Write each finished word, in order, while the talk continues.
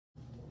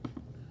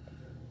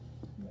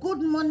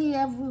Good morning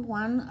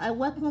everyone, I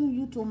welcome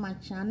you to my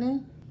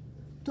channel.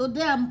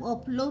 Today I'm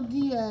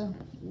uploading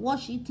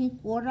Washington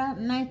quarter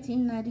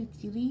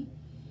 1993.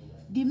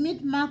 The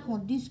mid mark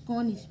on this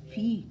coin is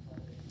P.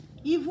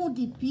 Even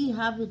the P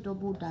have a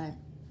double die,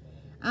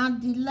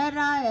 and the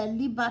letter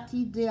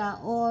Liberty, they are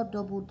all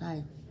double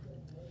die.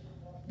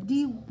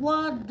 The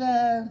word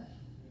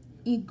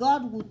in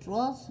God we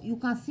trust, you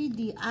can see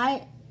the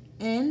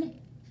IN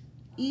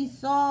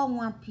is all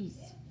one piece.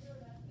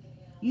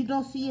 You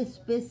don't see a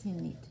space in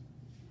it.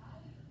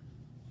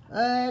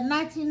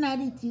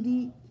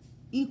 1993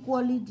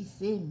 equally the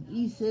same.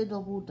 It's a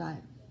double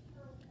die,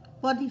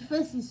 but the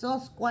face is all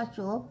scratched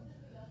up.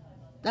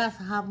 That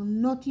have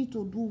nothing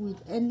to do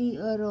with any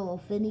error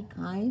of any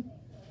kind.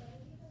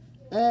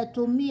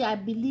 To me, I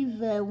believe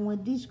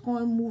when this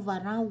coin move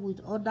around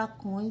with other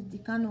coins, they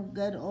kind of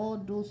get all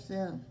those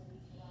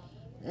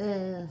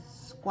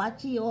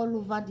scratchy all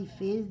over the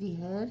face, the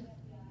head.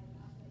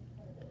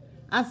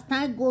 As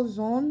time goes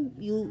on,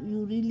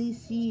 you really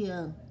see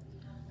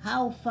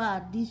how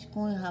far this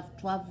coin have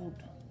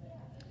traveled.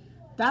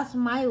 That's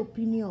my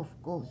opinion,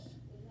 of course.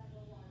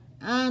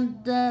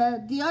 And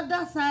the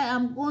other side,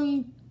 I'm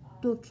going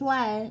to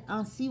try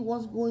and see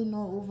what's going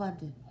on over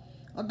there.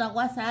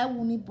 Otherwise, I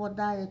won't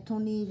bother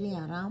turning it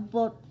around.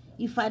 But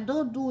if I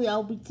don't do it,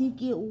 I'll be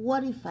thinking,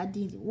 what if I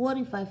did? What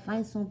if I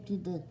find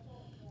something there?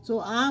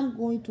 So I'm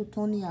going to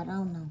turn it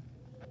around now.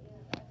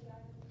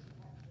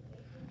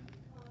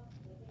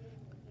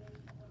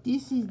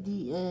 This is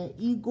the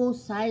ego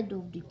side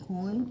of the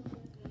coin.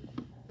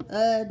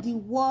 The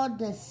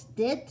word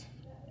state,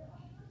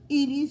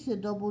 it is a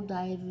double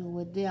die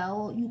everywhere. They are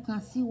all, you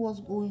can see what's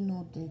going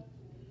on there.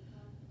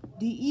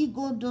 The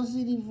ego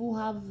doesn't even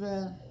have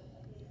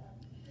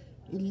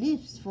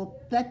lips for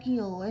pecking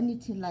or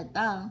anything like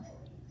that.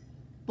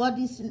 But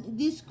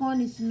this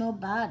coin is not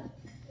bad.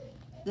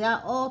 They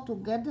are all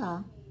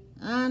together,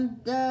 and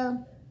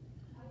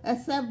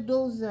except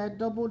those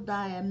double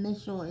die I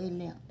mentioned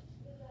earlier.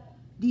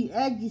 The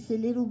edge is a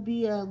little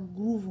bit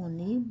groove on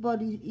it,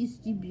 but it's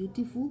still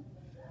beautiful.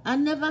 I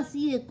never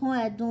see a coin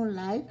I don't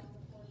like.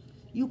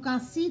 You can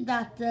see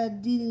that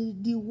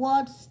the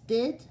word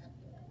state,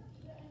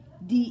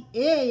 the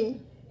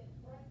A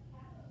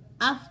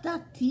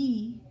after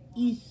T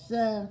is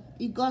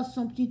it got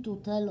something to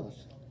tell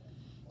us.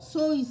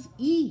 So it's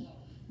E,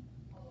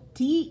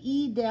 T,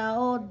 E. They are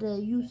all there.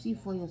 You see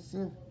for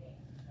yourself.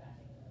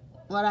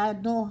 But I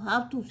don't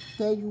have to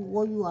tell you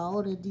what you are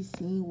already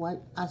seeing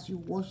as you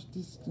watch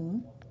this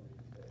thing.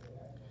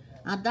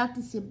 And that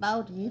is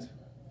about it.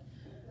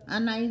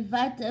 And I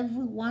invite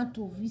everyone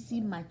to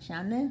visit my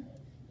channel.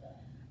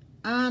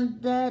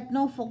 And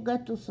don't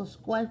forget to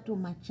subscribe to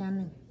my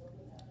channel.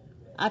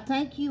 I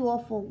thank you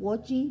all for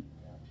watching.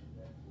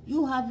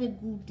 You have a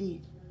good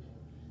day.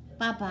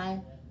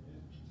 Bye-bye.